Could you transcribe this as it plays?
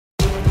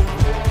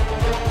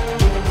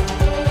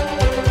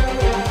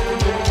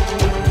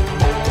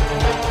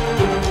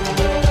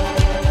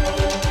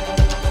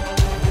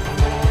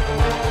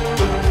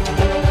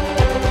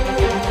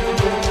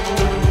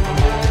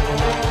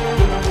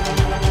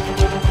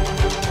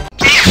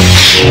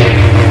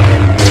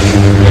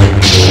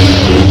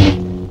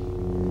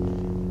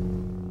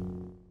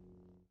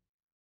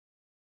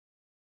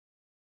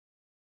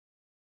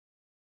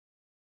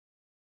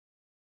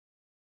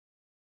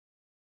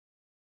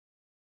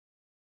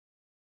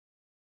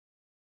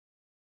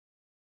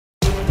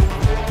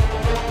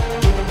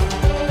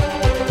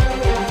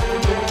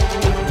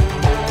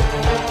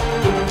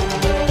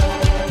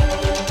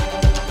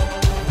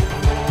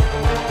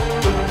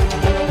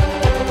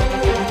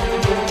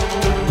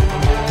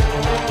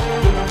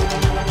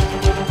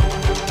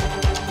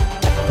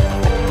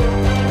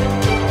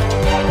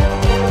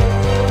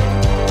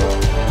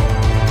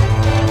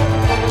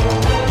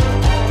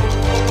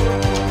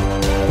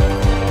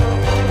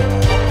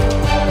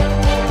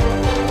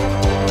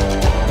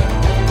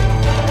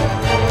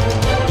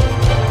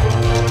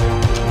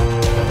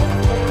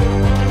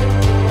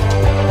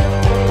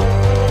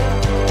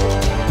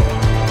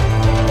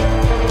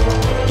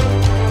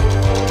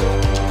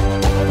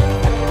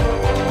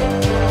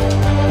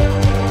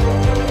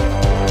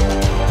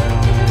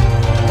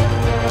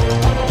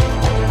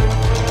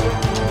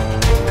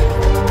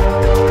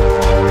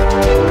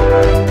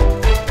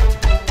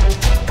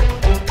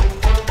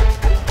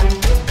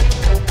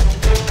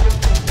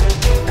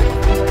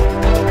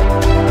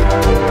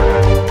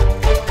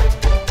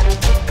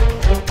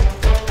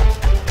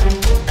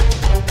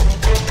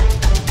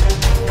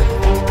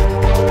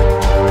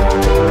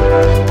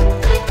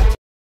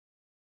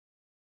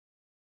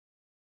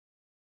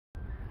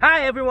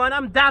everyone,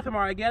 I'm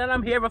Dathomar again, and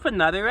I'm here with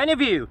another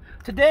interview.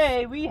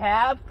 Today we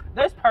have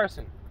this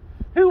person.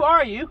 Who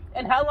are you,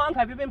 and how long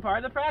have you been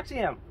part of the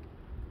Praxeum?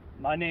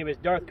 My name is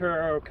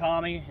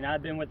unchoreographed, and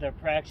I've been with the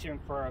Praxeum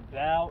for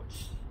about,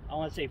 I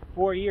want to say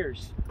 4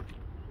 years.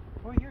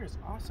 4 years,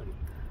 awesome.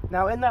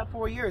 Now in that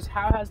 4 years,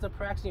 how has the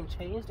Praxeum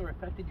changed or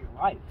affected your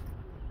life?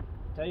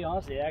 To tell you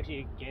honestly, it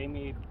actually gave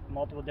me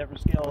multiple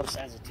different skills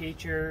as a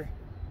teacher,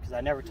 because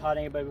I never taught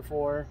anybody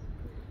before.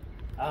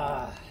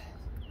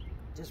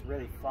 Just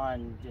really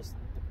fun just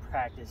to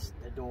practice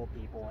the duel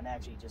people and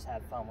actually just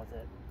have fun with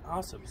it.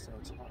 Awesome, so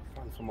it's a lot of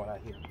fun from what I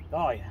hear.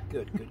 Oh yeah.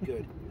 Good, good,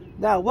 good.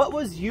 Now, what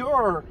was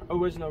your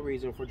original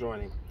reason for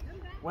joining?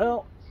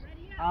 Well,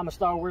 I'm a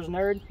Star Wars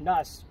nerd,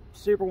 not a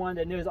super one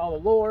that knows all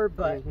the lore,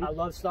 but I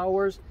love Star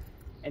Wars.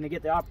 And to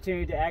get the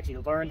opportunity to actually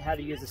learn how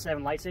to use the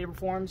 7 lightsaber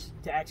forms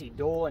to actually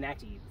duel and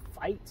actually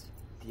fight,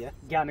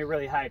 got me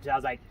really hyped. I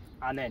was like,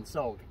 I'm in,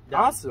 sold.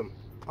 Done. Awesome,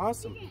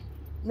 awesome.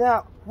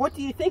 Now, what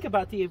do you think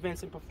about the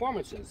events and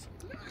performances?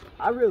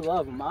 I really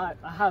love them. I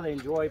highly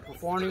enjoy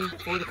performing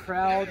for the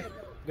crowd,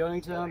 going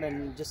to them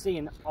and just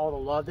seeing all the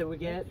love that we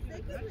get,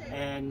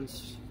 and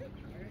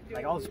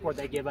like all the support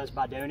they give us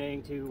by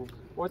donating to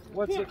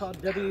what's it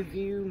called?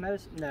 WVU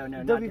Medicine? No,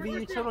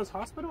 WVU Children's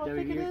Hospital. I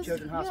think it is.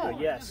 Children's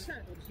Hospital. Yes,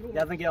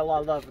 definitely get a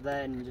lot of love for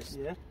that, and just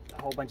a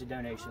whole bunch of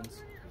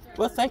donations.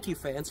 Well, thank you,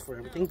 fans, for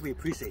everything. We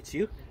appreciate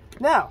you.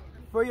 Now,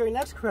 for your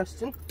next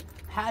question,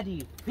 how do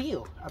you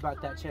feel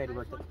about that charity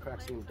work that the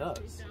Praxeum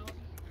does?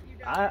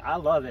 I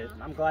love it.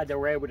 I'm glad that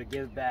we're able to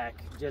give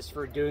back just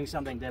for doing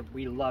something that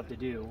we love to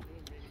do.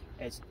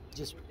 It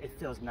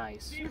feels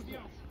nice.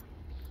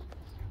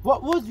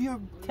 What would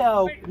you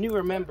tell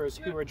newer members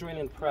who are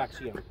joining the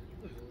Praxeum?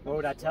 What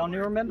would I tell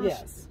newer members?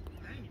 Yes.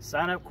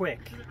 Sign up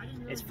quick.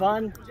 It's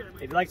fun.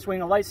 If you like to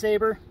swing a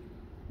lightsaber,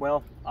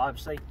 well,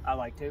 obviously, I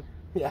like to.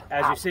 Yeah.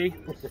 As you see.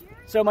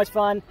 So much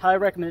fun. Highly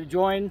recommend to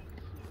join.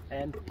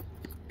 And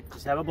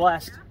just have a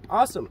blast.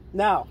 Awesome.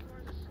 Now,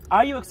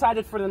 are you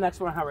excited for the next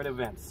 100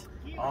 events?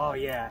 Oh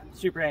yeah,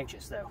 super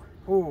anxious though.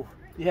 Ooh,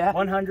 yeah.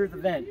 100th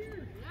event.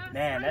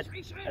 Man, that's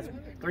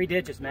 3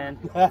 digits, man.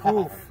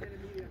 Oof.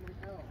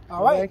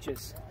 All right.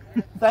 Anxious.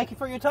 Thank you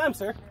for your time,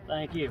 sir.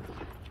 Thank you.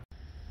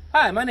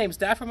 Hi, my name is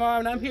Dathomar,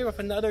 and I'm here with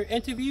another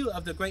interview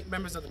of the great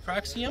members of the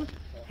Praxeum.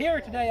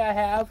 Here today I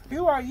have,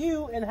 who are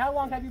you, and how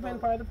long have you been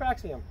part of the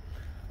Praxeum?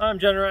 I'm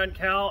General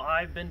Cal.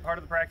 I've been part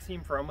of the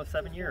Praxeum for almost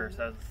 7 years,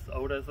 as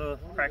old as the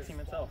Praxeum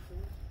itself.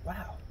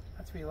 Wow,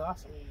 that's really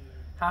awesome.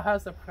 How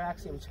has the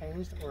Praxeum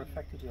changed or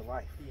affected your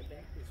life?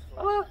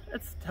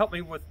 It's helped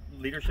me with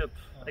leadership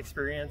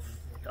experience.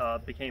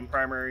 Became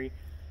primary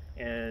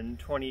in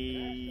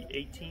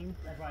 2018,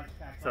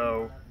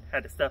 so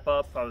had to step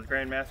up. I was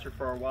Grandmaster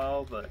for a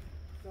while, but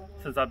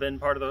since I've been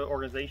part of the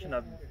organization,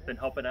 I've been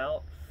helping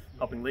out,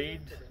 helping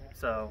lead.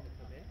 So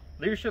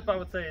leadership, I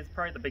would say, is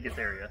probably the biggest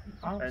area,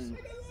 and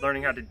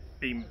learning how to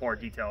be more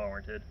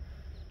detail-oriented.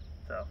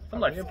 So, some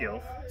life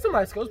skills. Some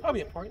life skills,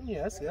 probably important,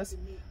 yes, yes.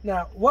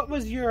 Now, what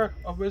was your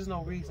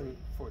original reason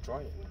for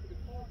joining?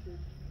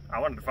 I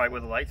wanted to fight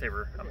with a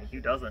lightsaber. I mean, who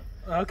doesn't?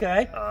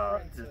 Okay.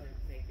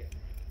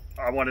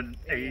 I wanted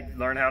to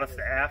learn how to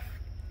staff.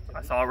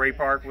 I saw Ray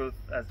Park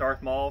as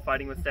Darth Maul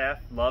fighting with staff,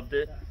 loved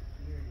it.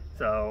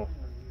 So,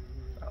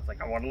 I was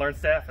like, I want to learn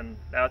staff, and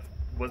that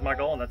was my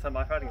goal, and that's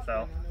my fighting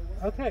style.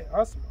 Okay,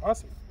 awesome,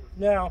 awesome.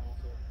 Now,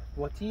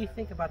 what do you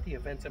think about the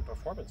events and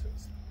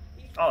performances?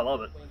 Oh, I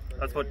love it.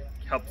 That's what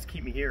helps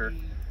keep me here.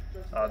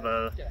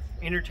 The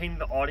entertaining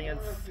the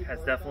audience has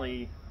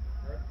definitely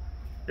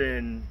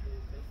been,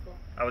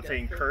 I would say,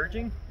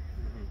 encouraging.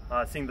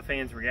 Seeing the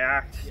fans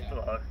react,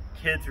 the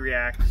kids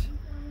react,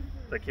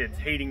 the kids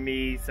hating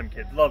me, some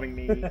kids loving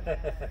me,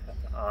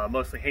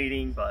 mostly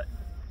hating, but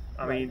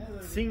I mean,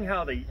 seeing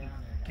how they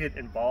get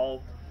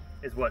involved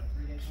is what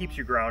keeps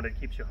you grounded,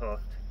 keeps you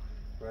hooked.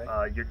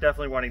 Right. You're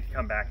definitely wanting to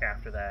come back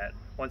after that.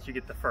 Once you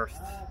get the first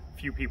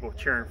few people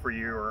cheering for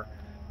you or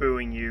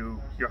booing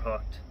you, you're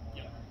hooked.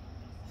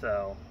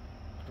 So,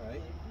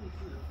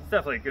 it's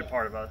definitely a good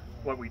part of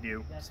what we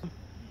do.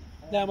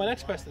 Now, my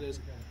next question is,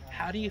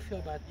 how do you feel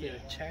about the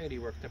charity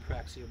work the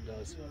Praxeum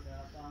does?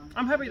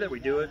 I'm happy that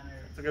we do it.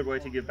 It's a good way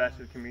to give back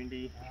to the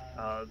community.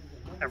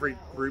 Every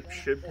group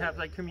should have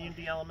that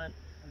community element,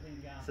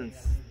 since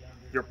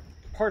you're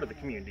part of the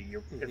community.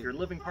 If you're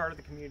living part of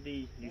the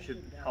community, you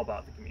should help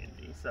out the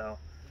community. So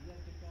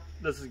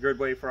this is a good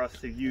way for us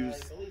to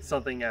use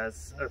something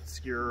as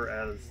obscure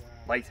as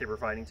lightsaber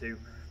fighting to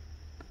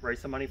raise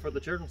some money for the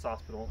Children's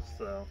Hospital.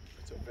 So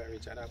it's a very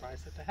Jedi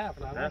mindset to have,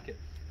 and I like it.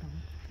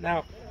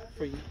 Now,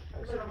 for you,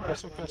 a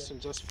special question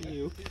just for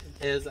you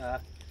is,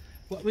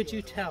 what would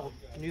you tell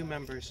new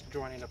members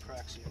joining the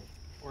Praxeum,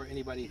 or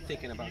anybody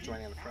thinking about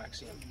joining the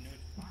Praxeum?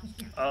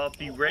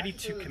 Be ready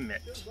to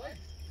commit.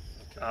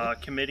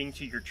 Committing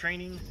to your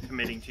training,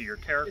 committing to your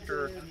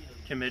character,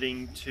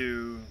 committing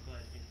to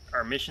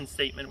our mission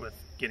statement with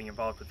getting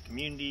involved with the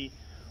community,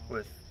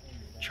 with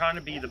trying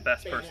to be the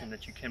best person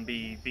that you can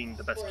be, being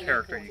the best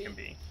character you can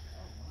be.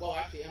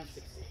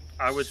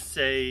 I would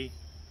say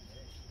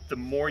the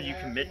more you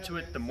commit to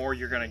it, the more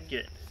you're going to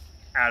get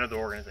out of the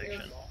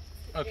organization.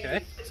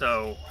 Okay.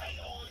 So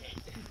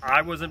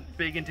I wasn't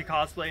big into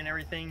cosplay and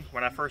everything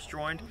when I first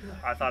joined.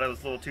 I thought it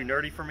was a little too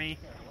nerdy for me.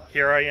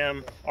 Here I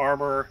am,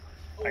 armor.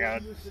 I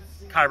got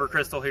Kyber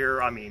crystal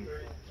here. I mean,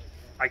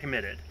 I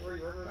committed.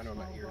 I know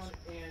my ears.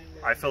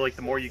 I feel like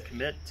the more you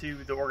commit to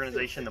the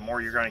organization, the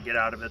more you're going to get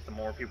out of it, the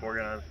more people are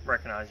going to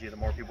recognize you, the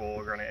more people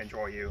are going to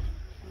enjoy you,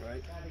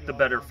 Right. the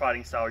better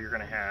fighting style you're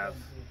going to have.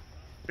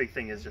 Big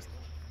thing is just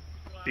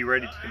be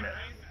ready to commit.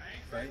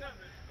 Right.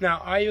 Now,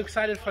 are you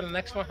excited for the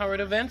next 100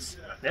 events?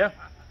 Yeah.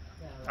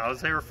 I was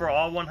here for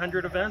all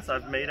 100 events.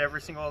 I've made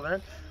every single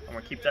event. I'm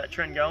going to keep that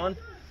trend going.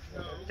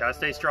 Gotta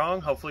stay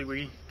strong. Hopefully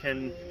we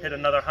can hit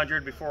another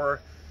 100 before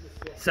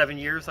 7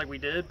 years like we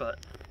did, but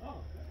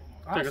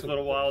took us a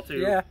little while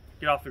to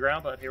get off the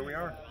ground, but here we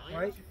are.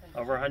 Right.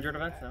 Over 100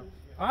 events now.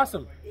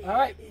 Awesome. All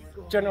right,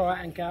 General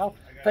and Cal,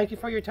 thank you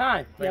for your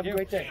time. Thank Have you. a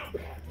great day.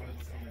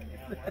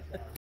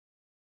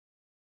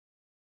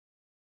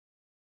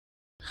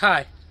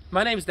 Hi,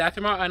 my name is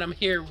Dathomar, and I'm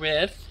here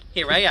with...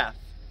 Here I am,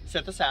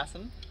 Sith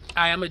Assassin.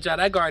 I am a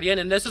Jedi Guardian,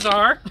 and this is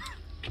our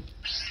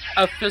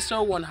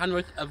official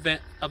 100th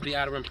event of the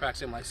Outer Rim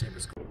Praxeum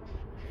Lightsaber School.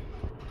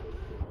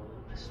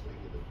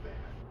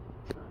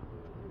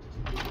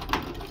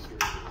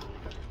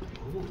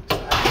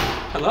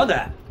 Hello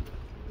there.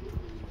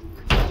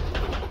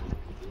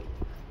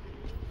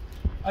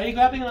 Are you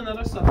grabbing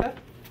another sucker?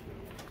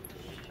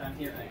 I'm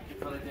here,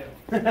 I really do.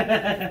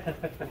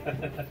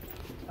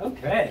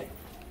 Okay.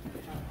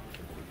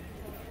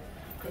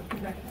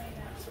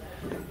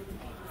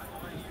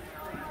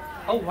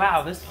 Oh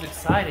wow, this is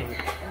exciting.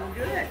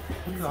 Good.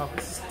 Look at all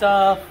this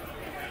stuff.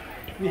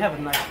 We have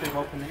a nice big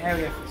open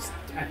area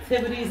for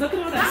activities. Look at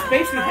all that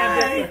space we have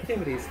there for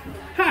activities.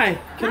 Hi,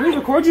 can we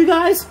record you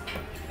guys?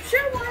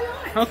 Sure,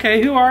 why not?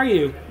 Okay, who are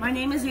you? My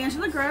name is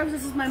Angela Groves.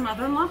 This is my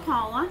mother-in-law,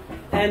 Paula.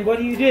 And what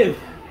do you do?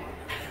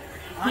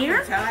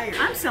 Here,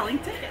 I'm selling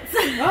tickets.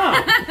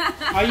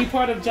 Oh, are you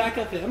part of Jack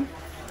FM?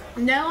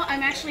 No,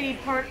 I'm actually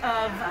part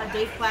of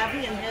Dave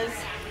Clavey and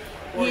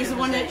he's the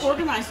one that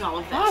organized all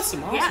of this.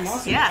 Awesome, awesome, yes,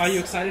 awesome. Yes. Are you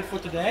excited for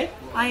today?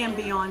 I am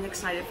beyond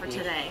excited for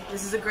today.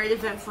 This is a great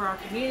event for our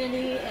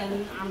community,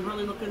 and I'm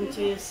really looking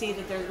to see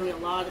that there's going to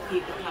be a lot of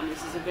people coming.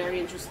 This is a very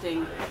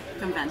interesting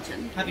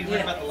convention. Have you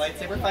heard about the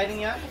lightsaber fighting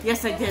yet?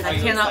 Yes, I did. I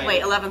you cannot wait.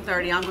 excited?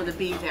 11:30. I'm going to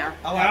be there.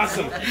 Oh,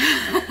 Awesome.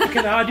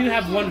 Okay, now I do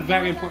have one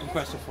very important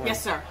question for you.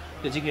 Yes, sir.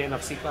 Did you get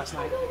enough sleep last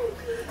night?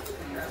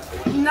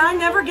 No, I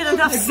never get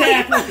enough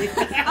Exactly.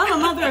 sleep. I'm a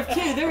mother of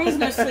two. There is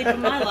no sleep in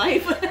my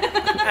life.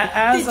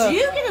 Did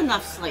you get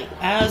enough sleep?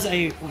 As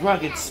a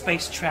rugged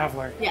space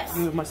traveler, Yes.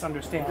 you must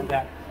understand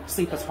that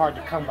sleep is hard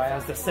to come by,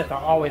 as the Sith are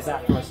always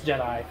after us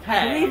Jedi.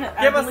 I believe it.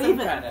 Give I us believe some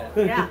it.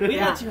 credit. Yeah, We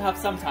yeah. let you have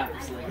some time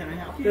for sleep.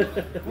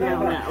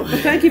 No.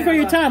 Thank you for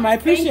your time. I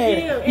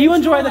appreciate it. You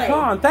enjoy the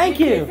con. Thank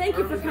you. Thank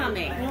you for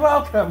coming. You're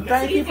welcome.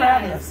 Thank you for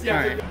having us. All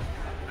right.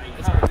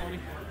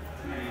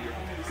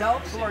 So,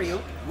 who are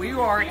you? We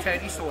are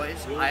Tony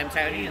Soys. I am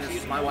Tony, and this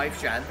is my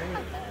wife, Jen.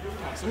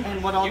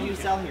 And what all do you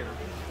sell here?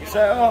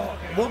 So,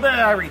 a little bit of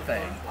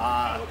everything.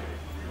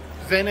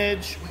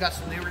 Vintage, we got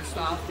some newer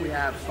stuff. We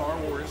have Star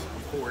Wars,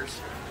 of course.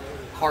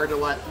 Hard to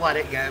let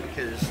it go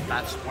because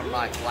that's one of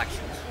my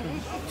collections.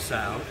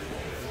 So,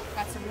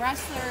 Got some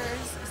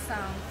wrestlers, some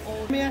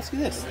old. Let me ask you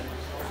this.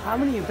 How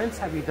many events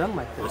have you done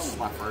like this this? is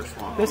my first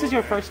one. This is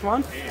your first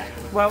one?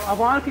 Well,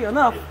 ironically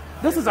enough,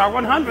 this is our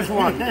 100th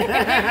one.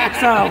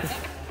 So,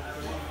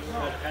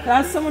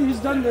 as someone who's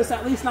done this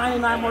at least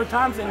 99 more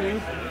times than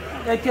you,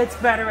 it gets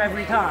better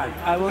every time.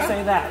 I will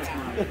say that.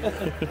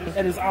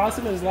 It is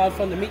awesome. It is a lot of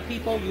fun to meet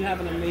people. You have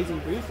an amazing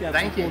booth. You have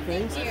Thank some you. cool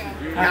things. You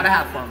gotta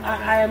have fun.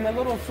 I am a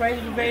little afraid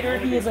of Vader.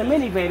 He is a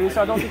mini Vader,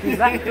 so I don't think he's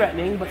that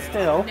threatening, but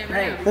still.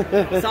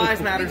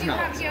 Size matters We do not.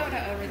 have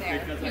Yoda over there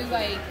who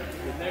like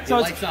So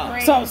likes up.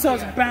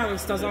 it's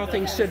balanced as all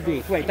things should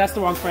be. Wait, that's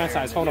the wrong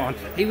franchise. Hold on.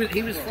 He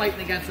was fighting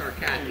against our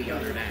cat the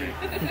other day.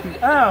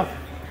 Oh.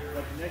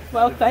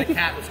 Well, thank The you.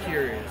 cat was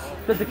curious.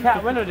 Did the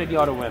cat win or did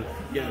Yoda win?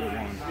 Yoda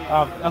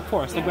won. Of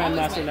course, the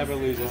Grandmaster never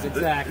loses.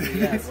 Exactly.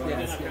 Yes,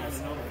 yes,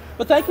 yes.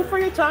 Well, thank you for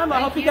your time.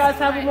 I hope you guys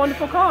have a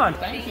wonderful con.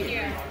 thank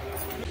you.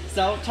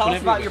 So, tell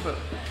us about your booth.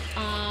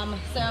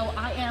 So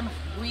I am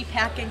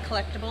Repacking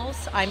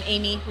Collectibles. I'm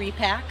Amy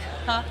Repack.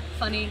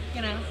 Funny,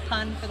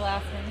 pun for the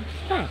last name.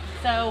 Huh.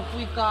 So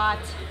we've got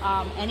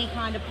any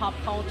kind of pop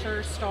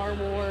culture, Star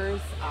Wars,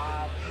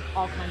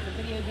 all kinds of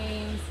video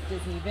games,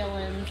 Disney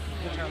villains,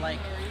 which are like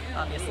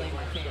obviously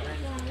my favorite.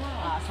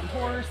 Some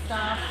horror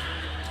stuff,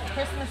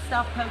 Christmas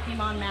stuff,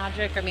 Pokemon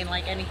magic. I mean,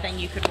 like anything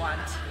you could want.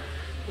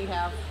 We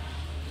have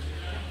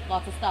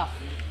lots of stuff.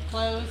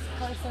 Clothes,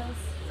 purses.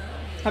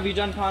 Have you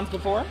done cons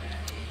before?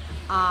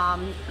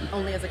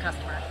 Only as a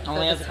customer.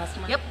 Only as a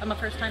customer? Yep, I'm a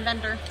first-time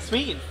vendor.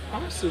 Sweet.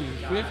 Awesome.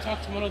 We've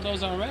talked to one of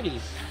those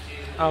already.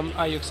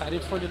 Are you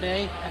excited for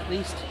today, at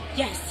least?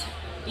 Yes,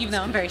 even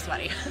though I'm very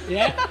sweaty.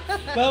 Yeah?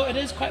 Well, it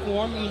is quite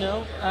warm,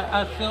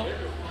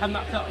 have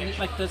not felt heat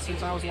like this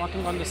since I was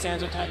walking on the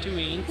sands of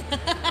Tatooine.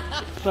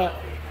 But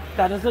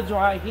that is a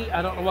dry heat.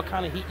 I don't know what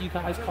kind of heat you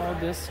guys call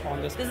this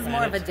on this This is planet.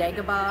 more of a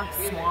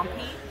Dagobah swamp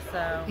heat.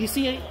 So You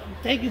see,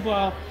 Daegu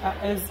Ball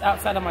is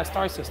outside of my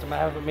star system. I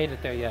haven't made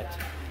it there yet.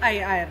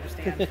 I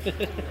understand.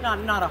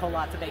 not a whole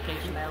lot to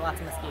vacation there. Lots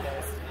of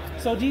mosquitoes.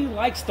 So do you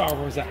like Star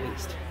Wars at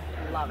least?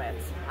 Love it.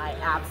 I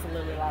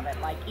absolutely love it.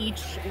 Like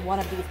each one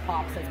of these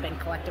pops has been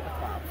collected with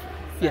love.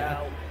 So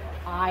Yeah.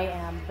 I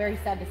am very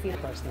sad to see the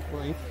Question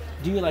for you.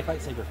 Do you like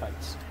lightsaber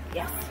fights?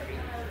 Yes.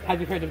 Have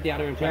you heard of the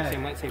Outer and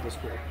Praxeum lightsaber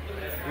school?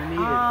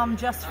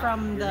 Just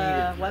from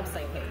the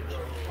website page.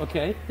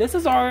 Okay. This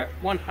is our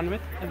 100th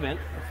event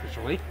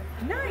officially.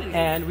 Nice.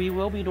 And we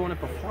will be doing a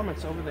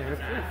performance over there. If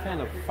you're a fan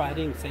of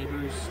fighting,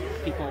 sabers,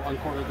 people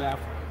unchoreographed,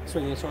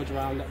 swinging swords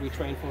around that we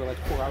train for like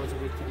 4 hours a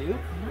week to do,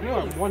 you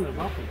are more than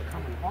welcome to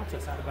come and watch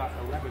us at about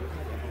 11.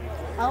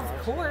 Of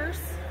course.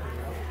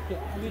 Yeah,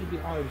 I need to be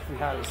honored if we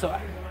have it. So,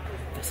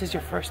 this is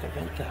your first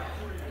event though.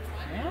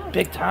 Yeah.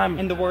 Big time.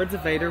 In the words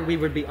of Vader, we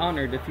would be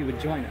honored if you would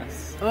join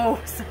us.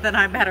 Oh, so then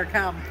I better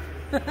come.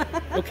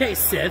 Okay,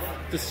 Sith.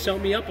 Just show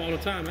me up all the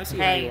time. I see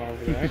how you are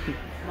over there.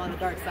 I'm on the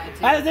dark side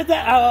too.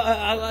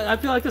 I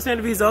feel like this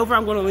interview's over.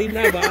 I'm going to leave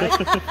now.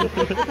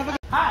 Bye.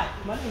 Hi,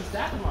 my name's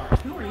Dagmar.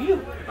 Who are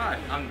you? Hi,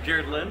 I'm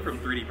Jared Lynn from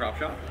 3D Prop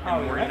Shop in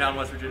Oh, Morgantown,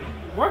 West Virginia.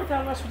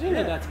 Morgantown, West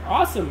Virginia. That's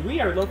awesome. We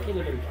are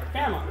located in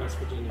Fairmont, West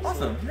Virginia.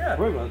 Awesome, So yeah.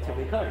 We're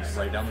relatively close.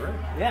 Right down the road.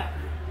 Yeah.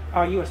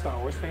 Are you a Star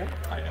Wars fan?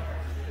 I am.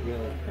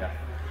 Really? Yeah.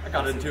 I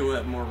got into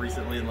it more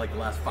recently in like the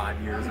last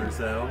 5 years or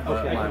so,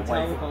 but Okay.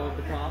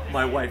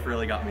 my wife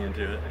really got me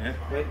into it. Yeah.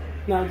 Wait.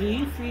 Now, do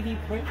you 3D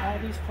print all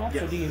these props,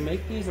 Yes. or do you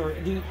make these, or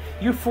do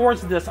you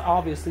forged this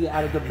obviously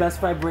out of the best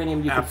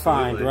vibranium you could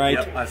find, Absolutely. right?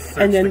 Yep, I searched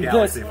and then the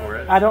galaxy this, for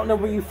it. I don't know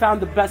where you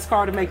found the best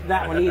car to make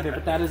that one either,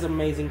 but that is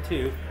amazing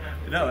too.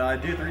 No, I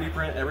do 3D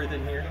print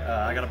everything here.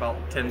 I got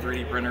about 10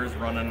 3D printers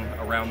running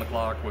around the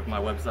clock with my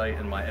website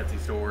and my Etsy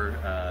store,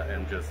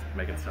 and just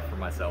making stuff for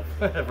myself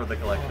for the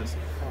collection.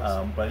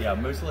 But yeah,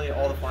 mostly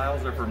all the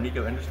files are from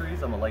Nico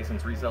Industries. I'm a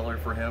licensed reseller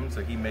for him,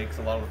 so he makes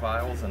a lot of the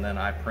files, and then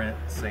I print,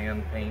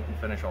 sand, paint, and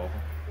finish all of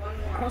them.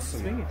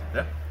 Awesome.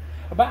 Yeah.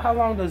 About how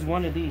long does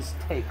one of these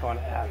take on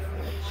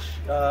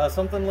average?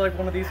 Something like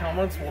one of these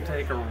helmets will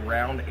take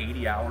around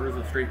 80 hours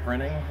of straight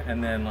printing,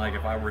 and then like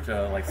if I were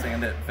to like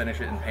sand it, finish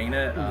it, and paint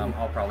it,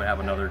 I'll probably have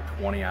another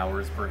 20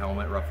 hours per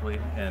helmet roughly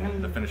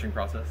in the finishing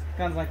process.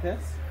 Guns like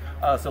this?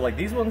 So like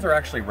these ones are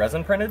actually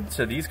resin printed,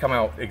 so these come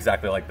out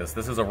exactly like this.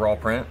 This is a raw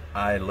print.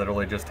 I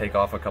literally just take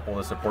off a couple of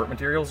the support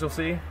materials you'll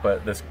see,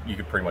 but this you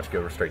could pretty much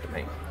go straight to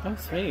paint. Oh,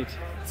 sweet.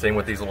 Same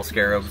with these little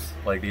scarabs.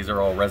 Like these are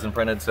all resin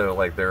printed, so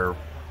like they're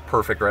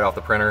perfect right off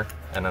the printer,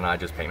 and then I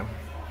just paint them.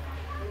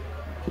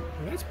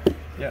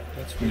 Yeah,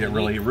 you get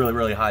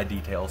really high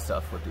detail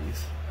stuff with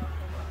these.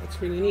 That's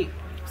really neat.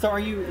 So are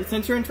you,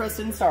 since you're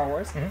interested in Star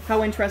Wars,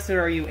 how interested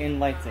are you in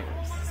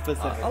lightsabers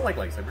specifically? I like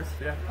lightsabers,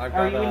 yeah. I've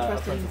Are got you a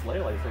interested in- Princess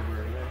Leia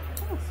lightsaber,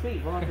 yeah. Oh,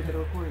 sweet. We'll have to get a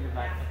recording of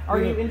that. Are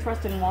you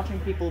interested in watching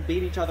people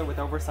beat each other with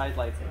oversized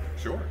lightsabers?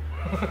 Sure.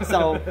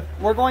 So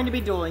we're going to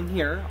be dueling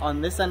here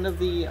on this end of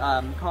the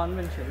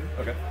convention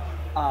Okay.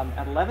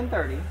 at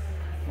 11:30,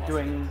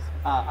 doing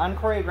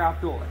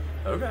unchoreographed dueling.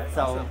 Okay.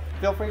 So awesome.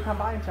 feel free to come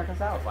by and check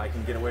us out. If I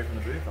can get away from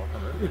the booth, I'll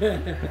come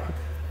over.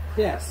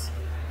 Yes.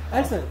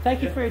 Excellent.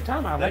 Thank you for your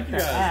time. I like Thank you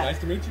guys. that. Nice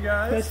to meet you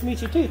guys. Nice to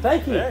meet you too.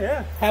 Thank you. Yeah,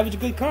 yeah. Have a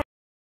good con.